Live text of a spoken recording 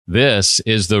This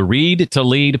is the Read to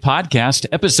Lead podcast,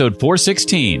 episode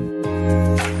 416.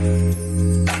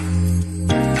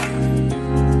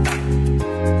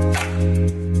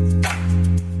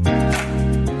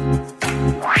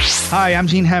 Hi, I'm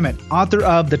Gene Hammett, author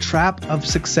of The Trap of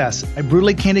Success, a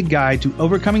brutally candid guide to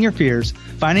overcoming your fears,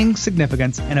 finding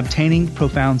significance, and obtaining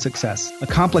profound success.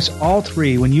 Accomplish all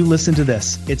three when you listen to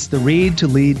this. It's the Read to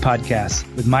Lead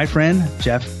podcast with my friend,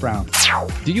 Jeff Brown.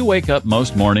 Do you wake up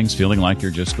most mornings feeling like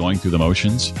you're just going through the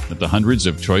motions? That the hundreds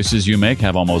of choices you make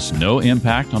have almost no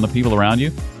impact on the people around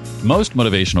you? Most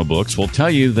motivational books will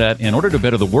tell you that in order to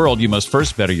better the world, you must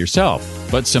first better yourself.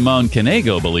 But Simone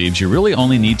Canego believes you really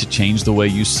only need to change the way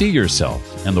you see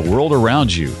yourself, and the world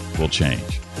around you will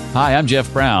change. Hi, I'm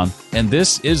Jeff Brown, and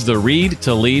this is the Read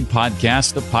to Lead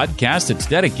podcast, the podcast that's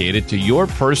dedicated to your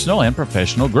personal and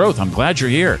professional growth. I'm glad you're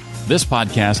here. This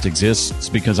podcast exists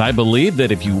because I believe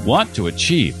that if you want to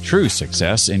achieve true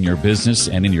success in your business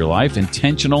and in your life,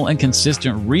 intentional and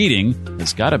consistent reading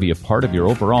has got to be a part of your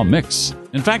overall mix.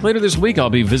 In fact, later this week,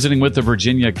 I'll be visiting with the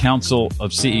Virginia Council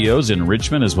of CEOs in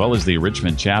Richmond, as well as the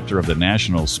Richmond chapter of the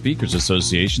National Speakers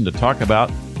Association, to talk about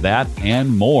that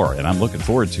and more, and I'm looking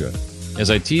forward to it.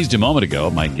 As I teased a moment ago,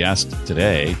 my guest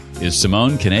today is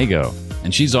Simone Canego,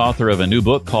 and she's author of a new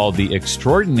book called The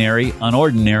Extraordinary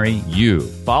Unordinary You.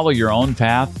 Follow your own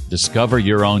path, discover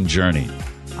your own journey.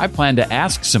 I plan to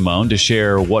ask Simone to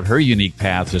share what her unique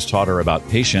path has taught her about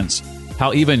patience,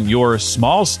 how even your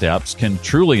small steps can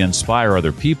truly inspire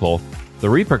other people, the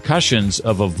repercussions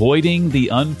of avoiding the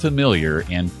unfamiliar,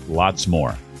 and lots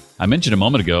more. I mentioned a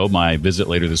moment ago my visit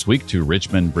later this week to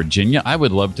Richmond, Virginia. I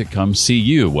would love to come see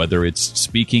you, whether it's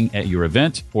speaking at your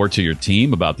event or to your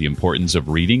team about the importance of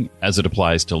reading as it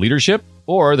applies to leadership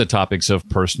or the topics of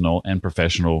personal and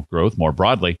professional growth more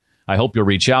broadly. I hope you'll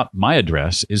reach out. My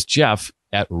address is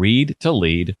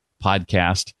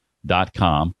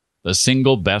jeff@readtoleadpodcast.com, the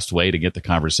single best way to get the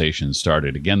conversation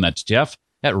started. Again, that's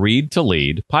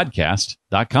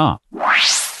jeff@readtoleadpodcast.com.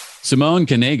 Simone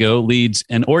Canego leads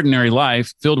an ordinary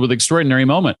life filled with extraordinary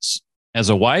moments. As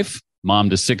a wife,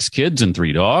 mom to 6 kids and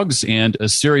 3 dogs, and a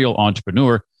serial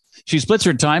entrepreneur, she splits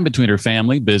her time between her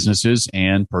family, businesses,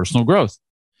 and personal growth.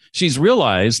 She's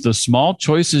realized the small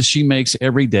choices she makes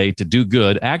every day to do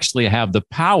good actually have the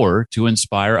power to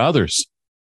inspire others.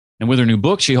 And with her new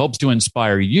book, she hopes to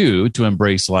inspire you to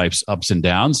embrace life's ups and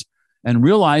downs and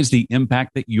realize the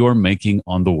impact that you're making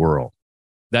on the world.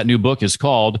 That new book is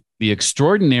called The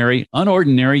Extraordinary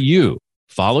Unordinary You.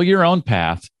 Follow your own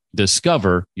path,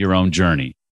 discover your own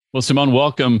journey. Well, Simone,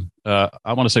 welcome. I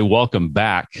want to say welcome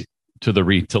back to the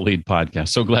Read to Lead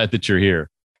podcast. So glad that you're here.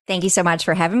 Thank you so much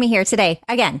for having me here today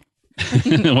again.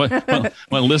 What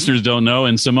listeners don't know,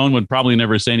 and Simone would probably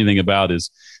never say anything about, is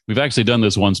we've actually done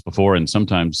this once before, and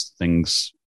sometimes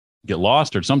things get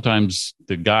lost, or sometimes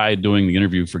the guy doing the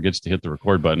interview forgets to hit the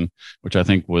record button, which I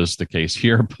think was the case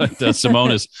here. But Simone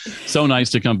is so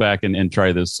nice to come back and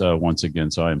try this once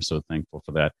again. So I am so thankful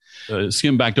for that.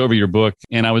 Skim back over your book,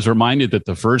 and I was reminded that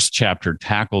the first chapter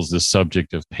tackles the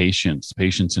subject of patience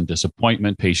and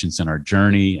disappointment, patience in our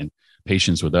journey, and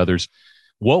patience with others.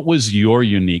 What was your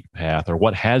unique path, or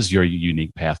what has your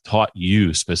unique path taught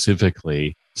you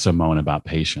specifically, Simone, about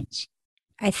patience?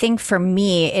 I think for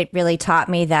me, it really taught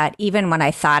me that even when I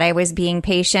thought I was being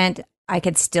patient, I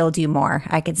could still do more.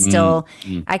 I could still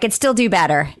do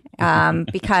better,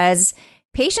 because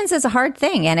patience is a hard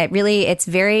thing, and it's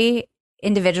very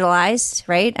individualized,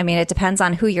 right? I mean, it depends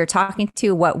on who you're talking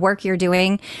to, what work you're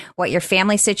doing, what your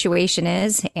family situation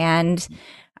is. And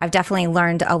I've definitely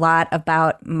learned a lot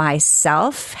about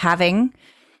myself having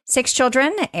 6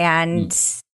 children and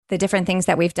the different things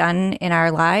that we've done in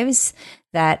our lives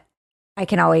that I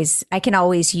can always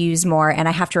use more. And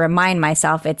I have to remind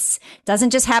myself, doesn't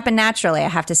just happen naturally. I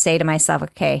have to say to myself,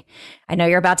 okay, I know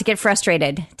you're about to get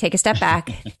frustrated. Take a step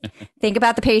back. Think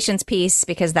about the patience piece,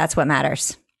 because that's what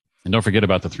matters. And don't forget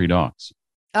about the 3 dogs.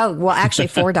 Oh, well, actually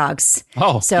 4 dogs.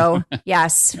 Oh, so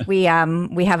yes, we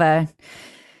had a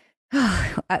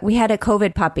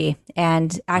COVID puppy,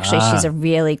 and actually she's a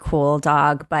really cool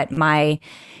dog, but my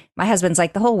husband's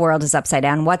like, the whole world is upside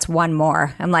down. What's one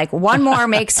more? I'm like, 1 more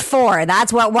makes 4.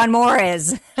 That's what 1 more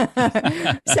is.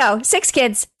 So 6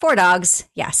 kids, 4 dogs.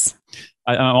 Yes.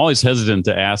 I'm always hesitant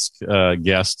to ask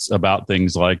guests about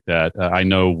things like that. I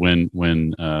know when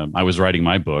I was writing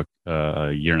my book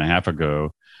a year and a half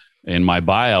ago, in my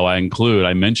bio, I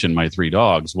mentioned my 3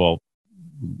 dogs. Well,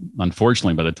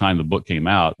 unfortunately, by the time the book came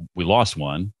out, we lost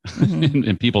one. Mm-hmm.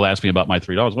 and people ask me about my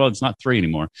 3 dogs. Well, it's not 3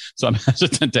 anymore. So I'm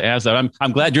hesitant to ask that.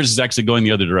 I'm glad yours is actually going the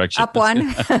other direction. Up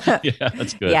one. Yeah,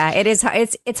 that's good. Yeah, it is.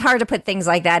 It's hard to put things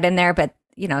like that in there, but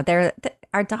you know,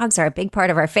 our dogs are a big part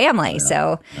of our family.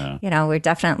 So, we're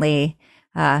definitely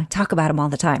talk about them all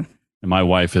the time. And my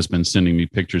wife has been sending me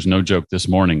pictures, no joke, this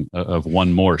morning of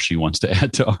one more she wants to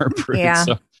add to our breed. Yeah.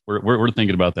 So we're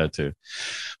thinking about that too.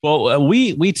 Well,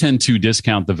 we tend to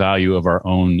discount the value of our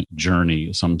own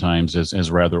journey sometimes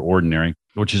as rather ordinary,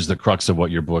 which is the crux of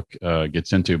what your book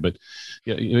gets into. But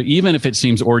even if it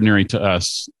seems ordinary to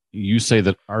us, you say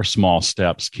that our small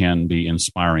steps can be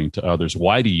inspiring to others.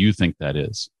 Why do you think that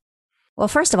is? Well,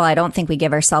 first of all, I don't think we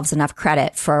give ourselves enough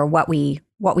credit for what we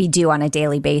do on a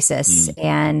daily basis.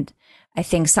 And I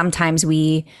think sometimes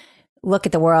we look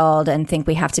at the world and think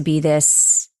we have to be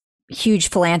this huge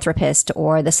philanthropist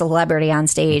or the celebrity on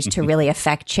stage to really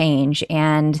affect change.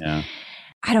 And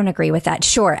I don't agree with that.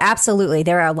 Sure, absolutely.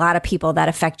 There are a lot of people that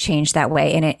affect change that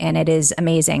way, and it is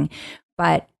amazing.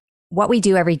 But what we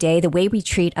do every day, the way we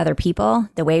treat other people,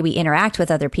 the way we interact with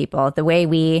other people, the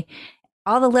way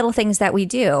all the little things that we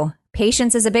do.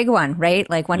 Patience is a big one, right?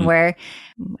 Like when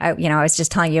I was just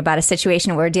telling you about a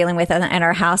situation we're dealing with in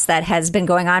our house that has been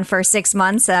going on for 6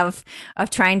 months of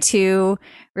trying to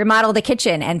remodel the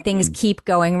kitchen, and things keep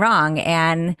going wrong.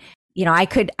 And, I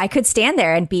could stand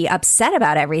there and be upset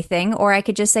about everything, or I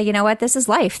could just say, you know what, this is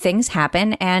life. Things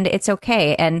happen and it's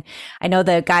okay. And I know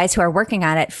the guys who are working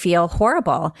on it feel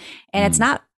horrible, and it's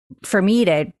not for me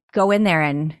to go in there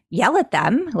and yell at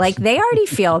them. Like, they already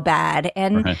feel bad.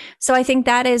 And so I think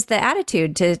that is the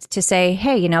attitude to say,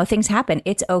 hey, things happen.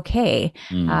 It's okay.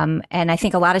 And I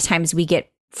think a lot of times we get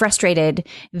frustrated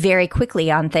very quickly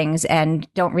on things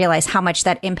and don't realize how much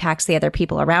that impacts the other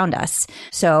people around us.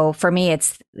 So for me,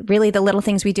 it's really the little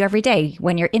things we do every day.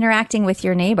 When you're interacting with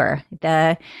your neighbor,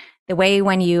 the way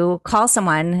when you call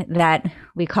someone, that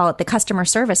we call it the customer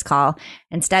service call,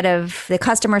 instead of the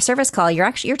customer service call,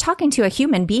 you're talking to a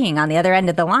human being on the other end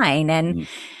of the line, and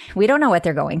we don't know what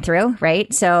they're going through,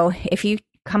 right? So if you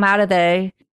come out of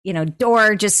the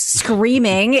door just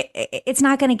screaming, it's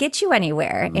not going to get you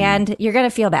anywhere, and you're going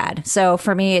to feel bad. So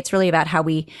for me, it's really about how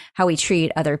we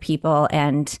treat other people,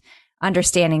 and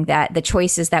understanding that the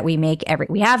choices that we make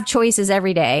we have choices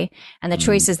every day, and the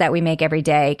choices that we make every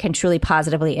day can truly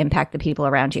positively impact the people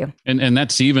around you. And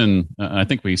that's even, I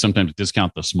think we sometimes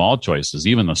discount the small choices.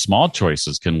 Even the small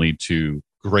choices can lead to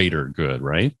greater good,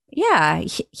 right? Yeah,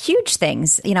 huge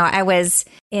things. I was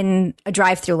in a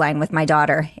drive-through line with my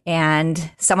daughter,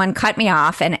 and someone cut me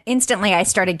off, and instantly I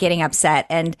started getting upset,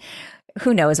 and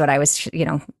who knows what I was,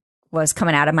 was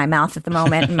coming out of my mouth at the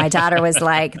moment. And my daughter was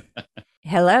like,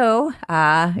 hello,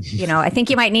 I think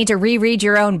you might need to reread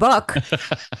your own book.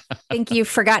 I think you've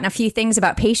forgotten a few things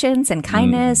about patience and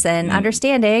kindness and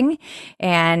understanding.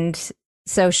 And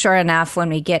so sure enough, when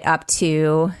we get up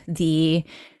to the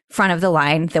front of the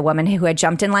line, the woman who had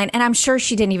jumped in line, and I'm sure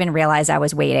she didn't even realize I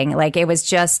was waiting. Like, it was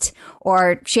just,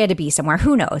 or she had to be somewhere.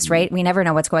 Who knows, right? We never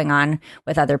know what's going on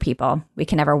with other people. We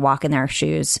can never walk in their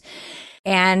shoes.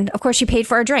 And of course, she paid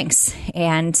for our drinks.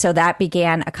 And so that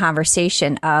began a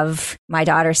conversation of my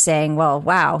daughter saying, well,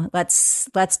 wow, let's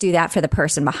do that for the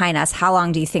person behind us. How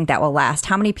long do you think that will last?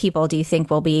 How many people do you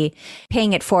think will be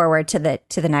paying it forward to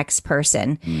the next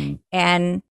person?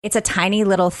 And it's a tiny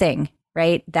little thing,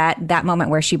 right? That moment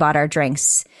where she bought our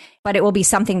drinks, but it will be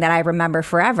something that I remember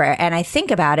forever. And I think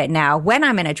about it now when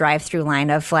I'm in a drive-through line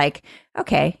of like,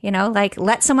 okay, like,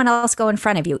 let someone else go in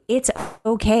front of you. It's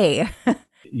okay.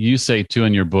 You say, too,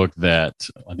 in your book that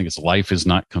I think it's life is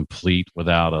not complete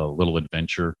without a little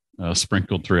adventure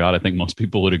sprinkled throughout. I think most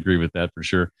people would agree with that for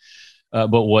sure.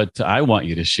 But what I want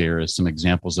you to share is some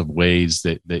examples of ways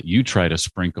that you try to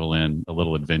sprinkle in a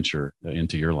little adventure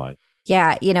into your life.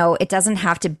 Yeah, it doesn't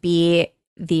have to be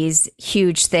these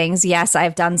huge things. Yes,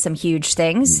 I've done some huge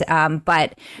things,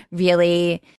 but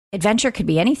really, adventure could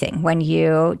be anything. When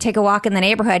you take a walk in the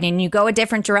neighborhood and you go a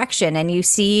different direction and you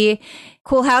see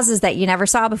cool houses that you never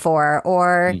saw before,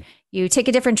 or you take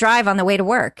a different drive on the way to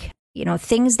work,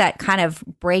 things that kind of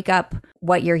break up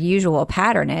what your usual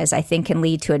pattern is, I think can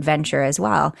lead to adventure as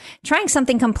well. Trying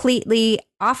something completely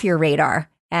off your radar.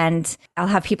 And I'll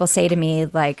have people say to me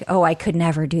like, oh, I could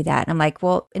never do that. And I'm like,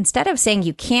 well, instead of saying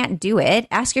you can't do it,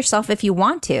 ask yourself if you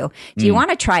want to. Do you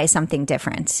want to try something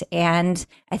different? And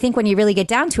I think when you really get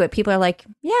down to it, people are like,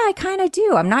 yeah, I kind of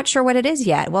do. I'm not sure what it is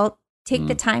yet. Well, take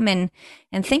the time and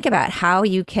think about how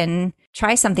you can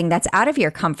try something that's out of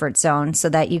your comfort zone so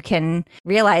that you can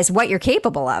realize what you're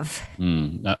capable of.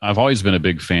 I've always been a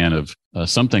big fan of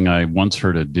something I once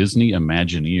heard a Disney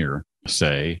Imagineer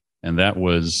say, and that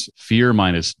was fear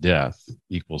minus death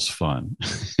equals fun.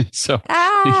 So,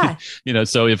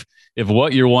 so if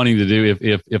what you're wanting to do,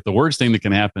 if the worst thing that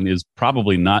can happen is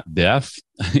probably not death,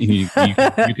 you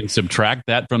can subtract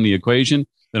that from the equation,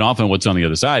 then often what's on the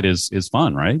other side is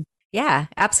fun, right? Yeah,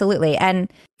 absolutely.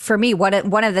 And for me, one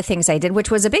of the things I did, which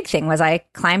was a big thing, was I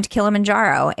climbed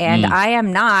Kilimanjaro. And I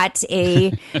am not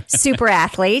a super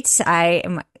athlete.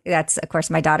 That's, of course,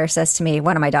 one of my daughters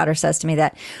says to me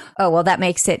that, oh, well, that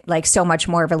makes it like so much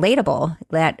more relatable,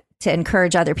 that to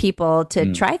encourage other people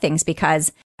to try things,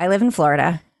 because I live in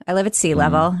Florida. I live at sea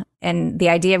level, and the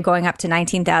idea of going up to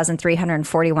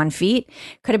 19,341 feet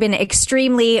could have been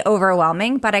extremely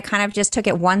overwhelming, but I kind of just took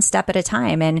it one step at a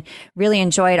time and really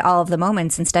enjoyed all of the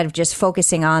moments instead of just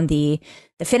focusing on the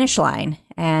finish line.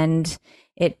 And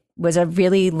it was a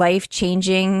really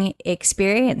life-changing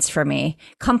experience for me,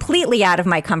 completely out of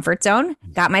my comfort zone,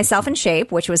 got myself in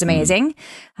shape, which was amazing.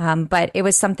 But it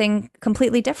was something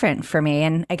completely different for me.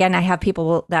 And again, I have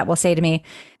people that will say to me,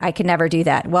 I could never do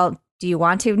that. Well, do you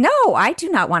want to? No, I do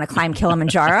not want to climb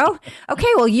Kilimanjaro. Okay,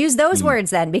 well, use those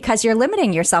words then, because you're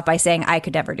limiting yourself by saying I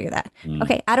could never do that.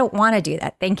 Okay, I don't want to do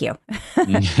that. Thank you.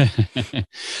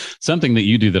 Something that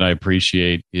you do that I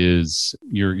appreciate is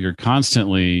you're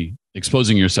constantly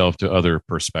exposing yourself to other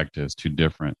perspectives, to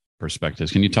different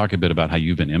perspectives. Can you talk a bit about how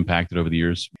you've been impacted over the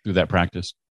years through that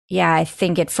practice? Yeah, I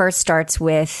think it first starts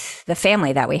with the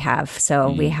family that we have. So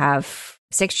we have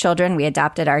 6 children. We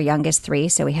adopted our youngest 3.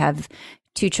 So we have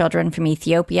 2 children from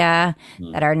Ethiopia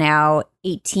that are now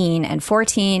 18 and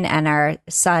 14, and our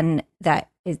son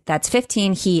that's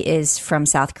 15, he is from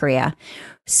South Korea.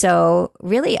 So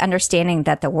really understanding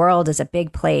that the world is a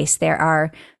big place. There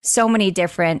are so many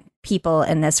different people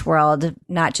in this world,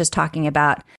 not just talking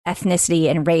about ethnicity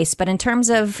and race, but in terms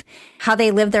of how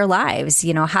they live their lives,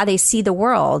 how they see the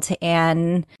world.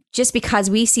 And just because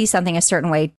we see something a certain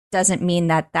way doesn't mean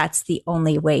that that's the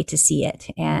only way to see it.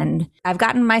 And I've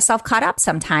gotten myself caught up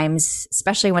sometimes,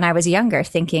 especially when I was younger,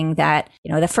 thinking that,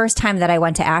 the first time that I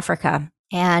went to Africa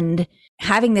and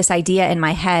having this idea in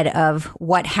my head of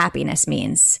what happiness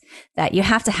means, that you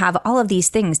have to have all of these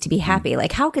things to be happy.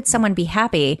 Like, how could someone be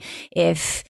happy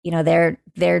if,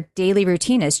 their daily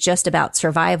routine is just about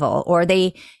survival? Or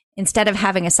instead of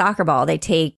having a soccer ball, they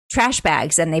take trash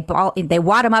bags and they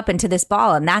wad them up into this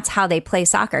ball, and that's how they play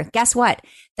soccer. Guess what?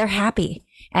 They're happy.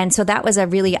 And so that was a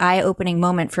really eye-opening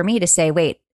moment for me to say,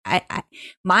 wait,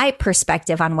 my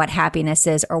perspective on what happiness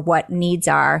is or what needs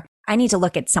are, I need to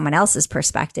look at someone else's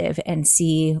perspective and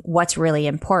see what's really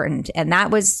important. And that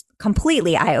was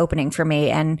completely eye-opening for me.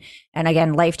 And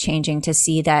again, life-changing to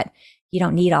see that you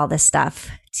don't need all this stuff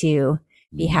to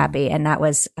be happy. And that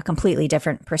was a completely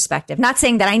different perspective. Not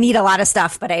saying that I need a lot of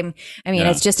stuff, but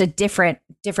it's just a different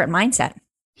mindset.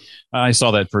 I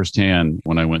saw that firsthand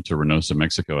when I went to Reynosa,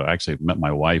 Mexico. I actually met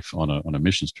my wife on a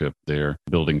missions trip there,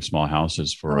 building small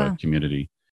houses for a community,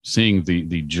 seeing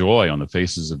the joy on the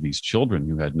faces of these children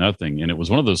who had nothing. And it was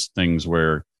one of those things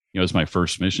where, it's my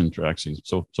first mission trip, actually,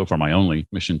 so far my only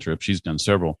mission trip. She's done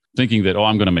several, thinking that,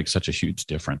 I'm going to make such a huge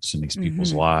difference in these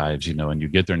people's lives, and you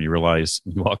get there and you realize,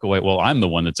 you walk away, well, I'm the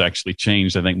one that's actually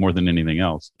changed, I think, more than anything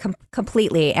else.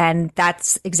 Completely. And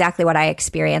that's exactly what I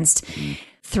experienced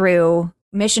through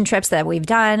mission trips that we've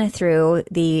done, through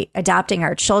the adopting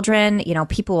our children.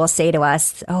 People will say to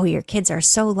us, oh, your kids are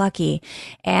so lucky.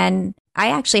 And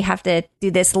I actually have to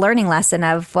do this learning lesson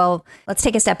of, well, let's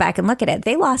take a step back and look at it.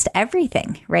 They lost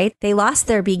everything, right? They lost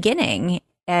their beginning,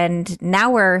 and now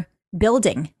we're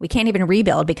building. We can't even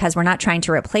rebuild because we're not trying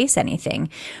to replace anything.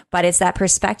 But it's that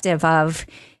perspective of,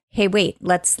 hey, wait,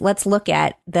 let's look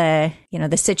at the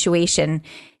situation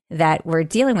that we're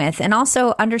dealing with, and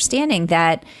also understanding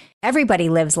that everybody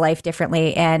lives life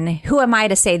differently. And who am I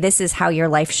to say this is how your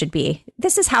life should be?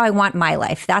 This is how I want my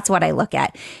life. That's what I look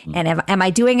at. And am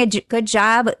I doing a good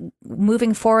job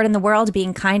moving forward in the world,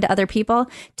 being kind to other people?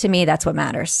 To me, that's what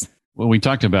matters. Well, we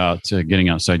talked about getting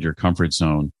outside your comfort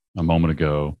zone a moment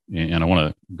ago, and I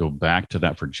want to go back to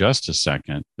that for just a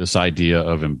second. This idea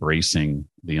of embracing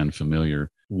the unfamiliar.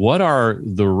 What are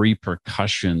the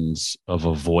repercussions of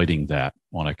avoiding that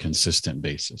on a consistent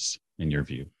basis, in your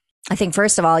view? I think,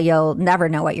 first of all, you'll never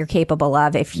know what you're capable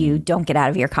of if you don't get out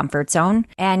of your comfort zone.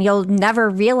 And you'll never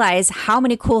realize how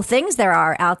many cool things there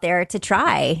are out there to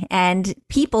try, and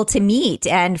people to meet,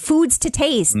 and foods to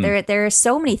taste. There are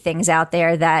so many things out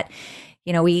there that,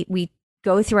 we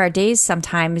go through our days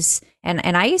sometimes.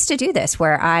 And I used to do this,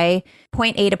 where I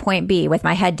point A to point B with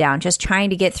my head down, just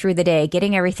trying to get through the day,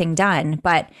 getting everything done.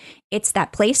 But it's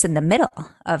that place in the middle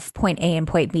of point A and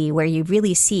point B where you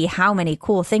really see how many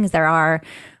cool things there are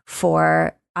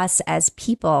for us as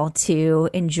people to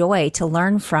enjoy, to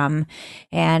learn from.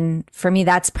 And for me,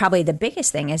 that's probably the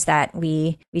biggest thing, is that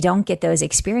we don't get those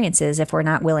experiences if we're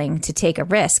not willing to take a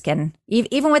risk. And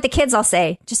even with the kids, I'll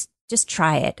say, just just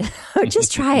try it.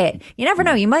 Just try it. You never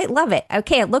know. You might love it.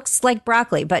 Okay, it looks like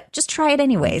broccoli, but just try it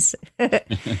anyways.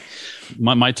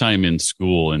 My time in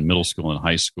school, in middle school and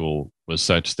high school, was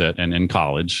such that, and in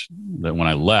college, that when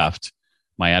I left,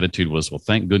 my attitude was, well,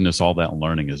 thank goodness all that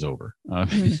learning is over.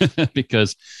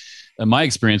 Because my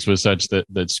experience was such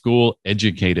that school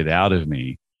educated out of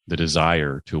me the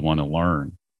desire to want to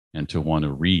learn and to want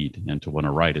to read and to want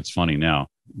to write. It's funny now.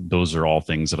 Those are all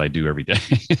things that I do every day.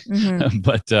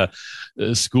 But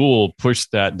school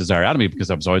pushed that desire out of me because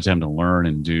I was always having to learn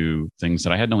and do things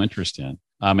that I had no interest in.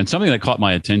 And something that caught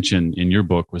my attention in your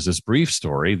book was this brief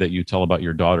story that you tell about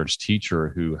your daughter's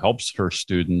teacher who helps her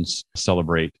students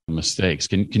celebrate mistakes.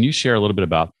 Can you share a little bit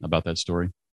about that story?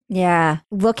 Yeah.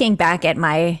 Looking back at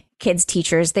my kids'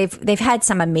 teachers, they've had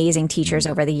some amazing teachers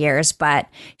over the years, but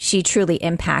she truly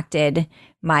impacted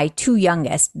my two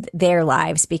youngest, their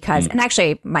lives because, and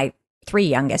actually my three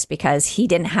youngest, because he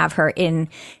didn't have her in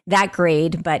that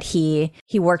grade, but he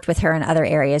worked with her in other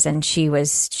areas, and she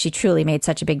truly made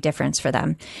such a big difference for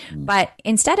them. But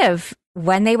instead of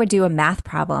when they would do a math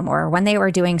problem or when they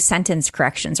were doing sentence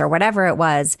corrections or whatever it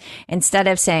was, instead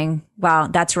of saying, well,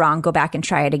 that's wrong, go back and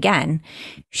try it again,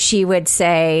 she would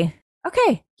say,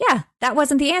 okay, yeah, that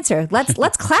wasn't the answer.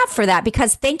 Let's clap for that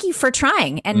because thank you for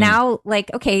trying. And now,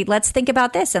 like, okay, let's think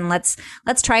about this and let's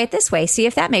try it this way. See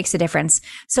if that makes a difference.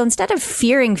 So instead of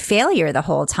fearing failure the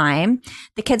whole time,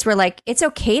 the kids were like, it's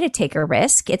okay to take a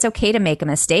risk. It's okay to make a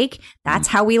mistake. That's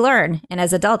how we learn. And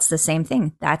as adults, the same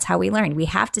thing. That's how we learn. We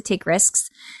have to take risks.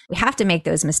 We have to make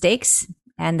those mistakes.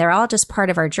 And they're all just part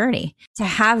of our journey. To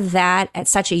have that at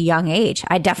such a young age,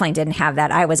 I definitely didn't have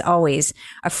that. I was always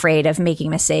afraid of making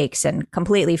mistakes and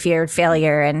completely feared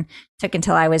failure, and took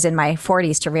until I was in my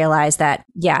 40s to realize that,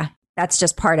 yeah, that's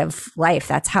just part of life.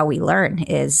 That's how we learn,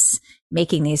 is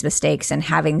making these mistakes and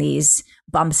having these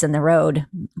bumps in the road.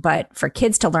 But for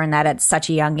kids to learn that at such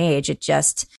a young age, it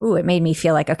made me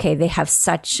feel like, okay, they have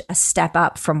such a step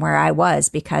up from where I was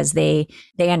because they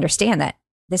understand that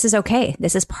this is okay.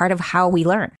 This is part of how we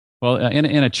learn. Well, in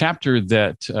a chapter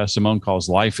that Simone calls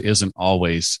Life Isn't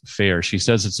Always Fair, she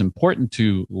says it's important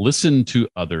to listen to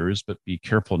others, but be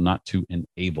careful not to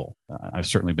enable. I've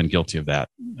certainly been guilty of that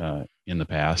in the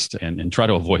past and try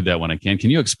to avoid that when I can.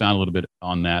 Can you expound a little bit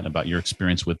on that, about your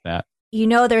experience with that? You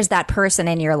know, there's that person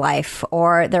in your life,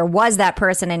 or there was that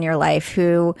person in your life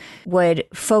who would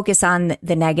focus on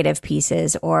the negative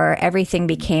pieces, or everything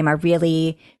became a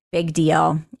really big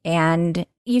deal. And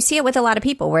you see it with a lot of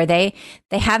people where they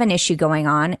have an issue going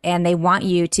on and they want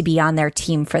you to be on their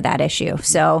team for that issue.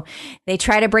 So they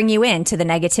try to bring you into the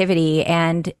negativity.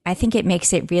 And I think it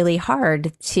makes it really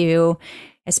hard to,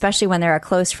 especially when they're a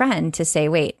close friend, to say,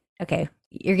 wait, okay,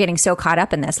 you're getting so caught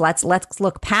up in this. Let's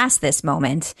look past this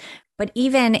moment. But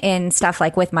even in stuff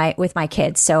like with my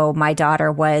kids, so my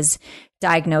daughter was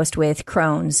diagnosed with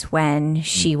Crohn's when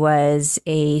she was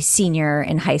a senior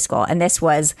in high school. And this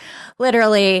was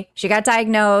literally, she got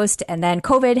diagnosed and then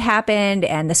COVID happened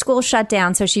and the school shut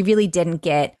down. So she really didn't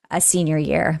get a senior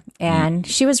year. And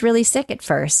she was really sick at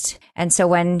first. And so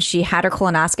when she had her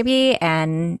colonoscopy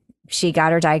and she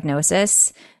got her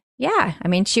diagnosis, yeah, I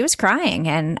mean, she was crying,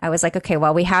 and I was like, okay,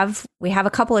 well, we have a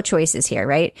couple of choices here,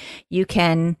 right? You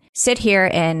can sit here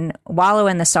and wallow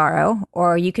in the sorrow,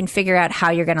 or you can figure out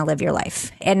how you're going to live your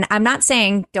life. And I'm not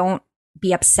saying don't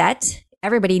be upset.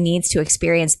 Everybody needs to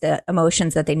experience the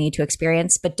emotions that they need to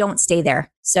experience, but don't stay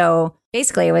there. So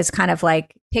basically it was kind of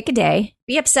like, pick a day,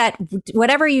 be upset,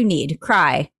 whatever you need,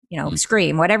 cry,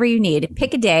 scream, whatever you need,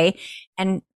 pick a day.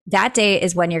 And that day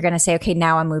is when you're going to say, okay,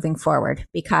 now I'm moving forward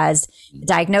because the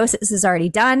diagnosis is already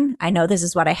done. I know this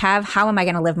is what I have. How am I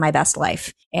going to live my best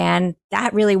life? And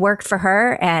that really worked for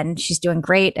her, and she's doing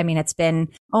great. I mean, it's been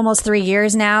almost 3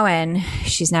 years now, and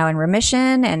she's now in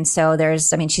remission. And so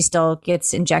she still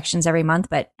gets injections every month,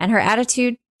 and her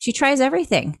attitude, she tries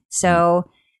everything. So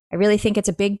I really think it's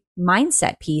a big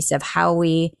mindset piece of how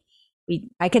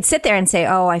I could sit there and say,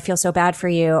 oh, I feel so bad for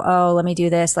you. Oh, let me do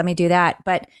this. Let me do that.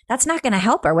 But that's not going to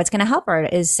help her. What's going to help her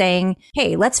is saying,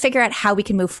 hey, let's figure out how we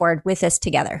can move forward with this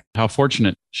together. How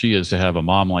fortunate she is to have a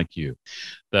mom like you.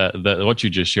 What you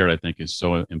just shared, I think, is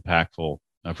so impactful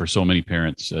for so many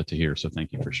parents to hear. So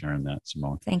thank you for sharing that,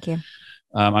 Simone. Thank you.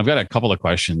 I've got a couple of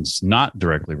questions not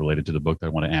directly related to the book that I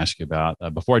want to ask you about.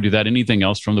 Before I do that, anything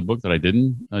else from the book that I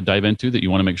didn't dive into that you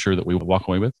want to make sure that we walk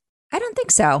away with? I don't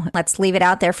think so. Let's leave it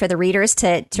out there for the readers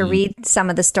to read some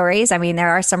of the stories. I mean, there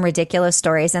are some ridiculous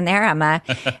stories in there.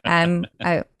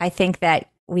 I think that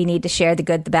we need to share the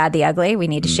good, the bad, the ugly. We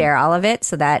need to share all of it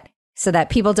so that so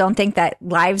that people don't think that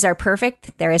lives are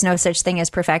perfect. There is no such thing as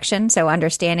perfection. So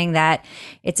understanding that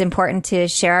it's important to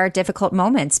share our difficult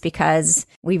moments because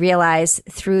we realize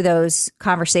through those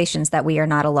conversations that we are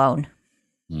not alone.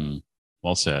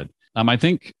 Well said. I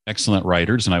think excellent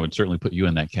writers, and I would certainly put you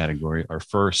in that category, are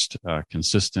first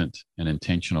consistent and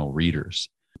intentional readers.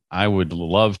 I would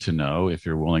love to know if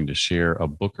you're willing to share a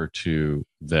book or two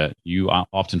that you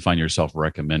often find yourself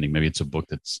recommending. Maybe it's a book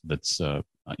that's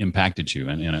impacted you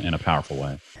in a powerful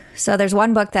way. So there's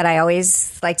one book that I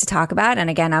always like to talk about. And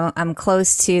again, I'm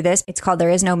close to this. It's called There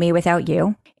Is No Me Without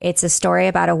You. It's a story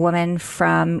about a woman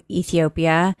from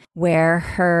Ethiopia where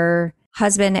her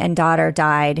husband and daughter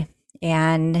died,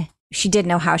 and she didn't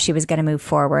know how she was going to move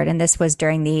forward. And this was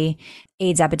during the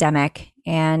AIDS epidemic.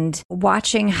 And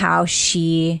watching how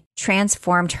she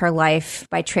transformed her life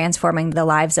by transforming the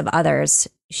lives of others.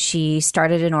 She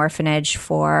started an orphanage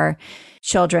for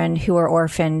children who were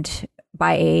orphaned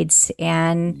by AIDS.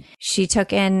 And she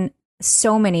took in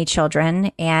so many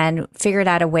children and figured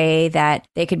out a way that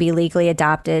they could be legally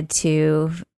adopted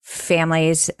to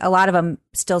families. A lot of them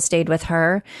still stayed with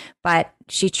her, but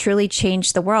she truly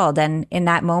changed the world. And in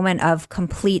that moment of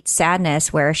complete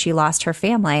sadness where she lost her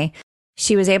family,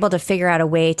 she was able to figure out a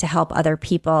way to help other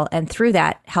people, and through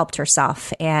that helped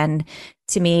herself. And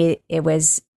to me, it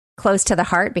was close to the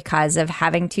heart because of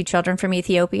having two children from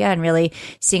Ethiopia and really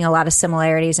seeing a lot of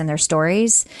similarities in their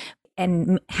stories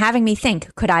and having me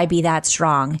think, could I be that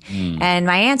strong? And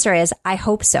my answer is, I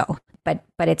hope so.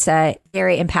 But it's a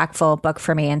very impactful book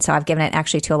for me. And so I've given it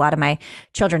actually to a lot of my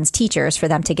children's teachers for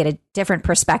them to get a different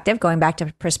perspective, going back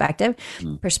to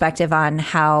perspective on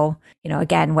how,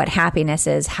 again, what happiness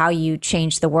is, how you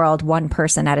change the world one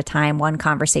person at a time, one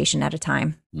conversation at a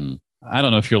time. I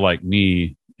don't know if you're like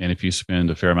me, and if you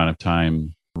spend a fair amount of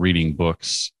time reading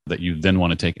books that you then want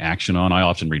to take action on. I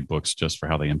often read books just for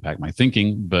how they impact my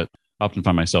thinking, but often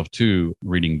find myself too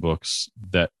reading books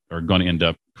that are going to end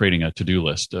up creating a to-do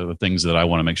list of things that I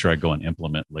want to make sure I go and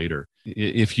implement later.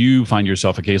 If you find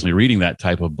yourself occasionally reading that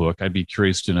type of book, I'd be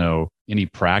curious to know any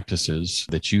practices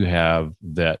that you have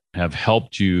that have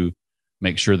helped you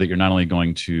make sure that you're not only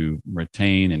going to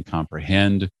retain and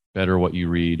comprehend better what you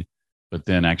read, but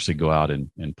then actually go out and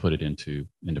put it into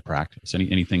practice.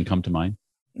 Anything come to mind?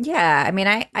 Yeah. I mean,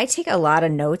 I take a lot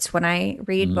of notes when I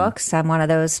read books. I'm one of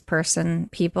those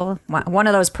one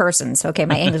of those persons. Okay.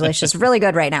 My English is really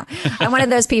good right now. I'm one of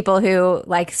those people who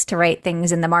likes to write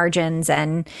things in the margins.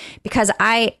 And because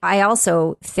I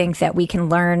also think that we can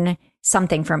learn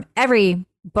something from every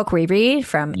book we read,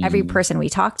 from every person we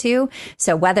talk to.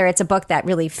 So whether it's a book that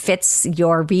really fits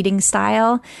your reading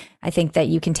style, I think that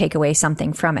you can take away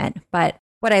something from it. But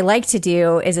what I like to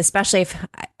do is, especially if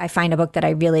I find a book that I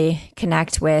really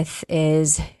connect with,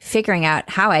 is figuring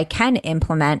out how I can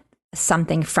implement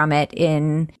something from it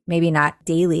in maybe not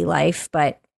daily life,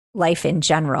 but life in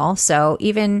general. So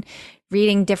even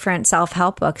reading different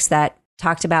self-help books that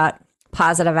talked about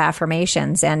positive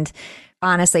affirmations. And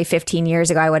honestly, 15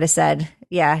 years ago, I would have said,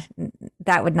 yeah,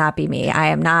 that would not be me. I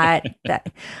am not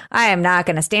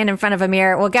going to stand in front of a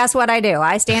mirror. Well, guess what I do?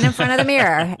 I stand in front of the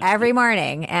mirror every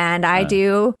morning and I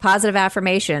do positive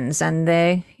affirmations, and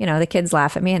the kids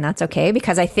laugh at me, and that's okay,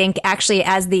 because I think actually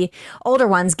as the older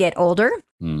ones get older,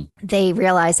 they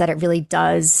realize that it really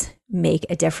does make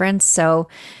a difference. So,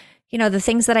 the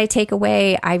things that I take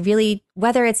away,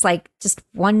 whether it's like just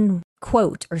one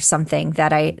quote or something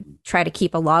that I try to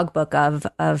keep a logbook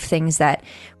of things that,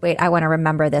 I want to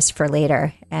remember this for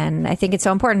later. And I think it's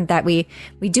so important that we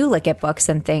do look at books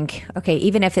and think, okay,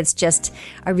 even if it's just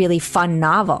a really fun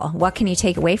novel, what can you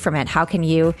take away from it? How can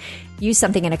you use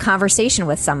something in a conversation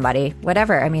with somebody?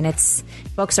 Whatever. I mean,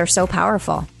 books are so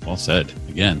powerful. Well said.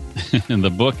 Again, and the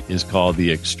book is called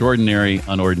The Extraordinary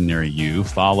Unordinary You.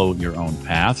 Follow your own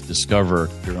path, discover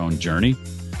your own journey.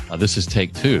 This is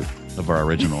take 2 of our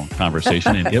original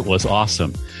conversation, and it was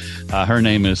awesome. Her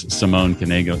name is Simone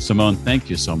Canego. Simone, thank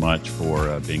you so much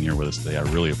for being here with us today. I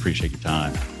really appreciate your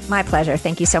time. My pleasure.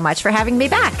 Thank you so much for having me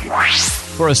back.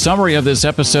 For a summary of this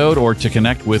episode or to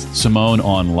connect with Simone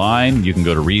online, you can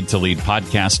go to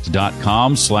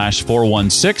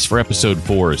readtoleadpodcast.com/416 for episode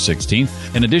 416.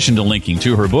 In addition to linking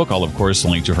to her book, I'll of course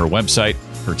link to her website,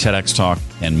 her TEDx talk,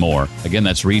 and more. Again,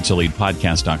 that's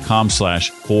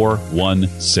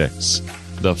readtoleadpodcast.com/416.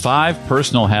 The 5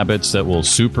 personal habits that will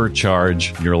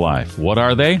supercharge your life. What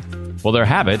are they? Well, they're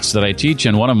habits that I teach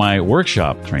in one of my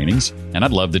workshop trainings, and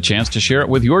I'd love the chance to share it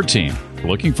with your team.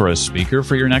 Looking for a speaker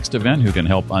for your next event who can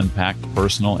help unpack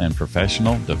personal and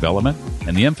professional development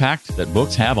and the impact that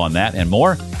books have on that and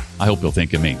more? I hope you'll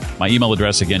think of me. My email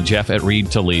address again,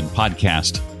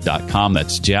 Jeff@readtoleadpodcast.com.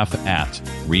 That's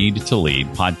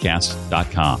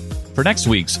Jeff@readtoleadpodcast.com. For next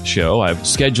week's show, I've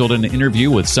scheduled an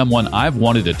interview with someone I've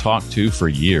wanted to talk to for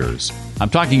years. I'm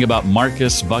talking about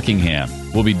Marcus Buckingham.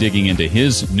 We'll be digging into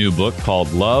his new book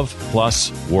called Love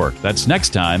Plus Work. That's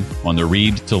next time on the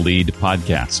Read to Lead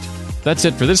podcast. That's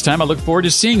it for this time. I look forward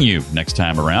to seeing you next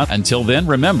time around. Until then,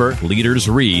 remember, leaders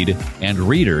read and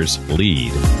readers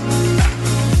lead.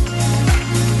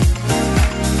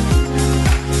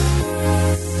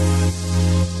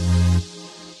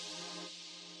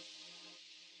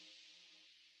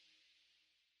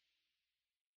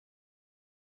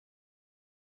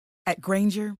 At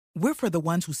Grainger, we're for the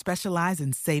ones who specialize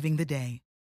in saving the day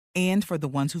and for the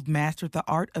ones who've mastered the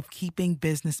art of keeping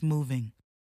business moving.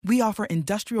 We offer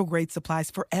industrial-grade supplies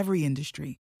for every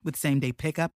industry with same-day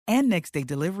pickup and next-day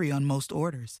delivery on most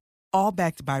orders, all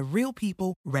backed by real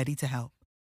people ready to help.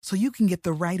 So you can get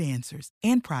the right answers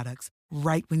and products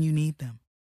right when you need them.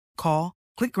 Call,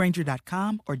 click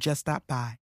Grainger.com, or just stop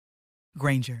by.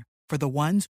 Grainger, for the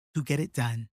ones who get it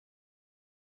done.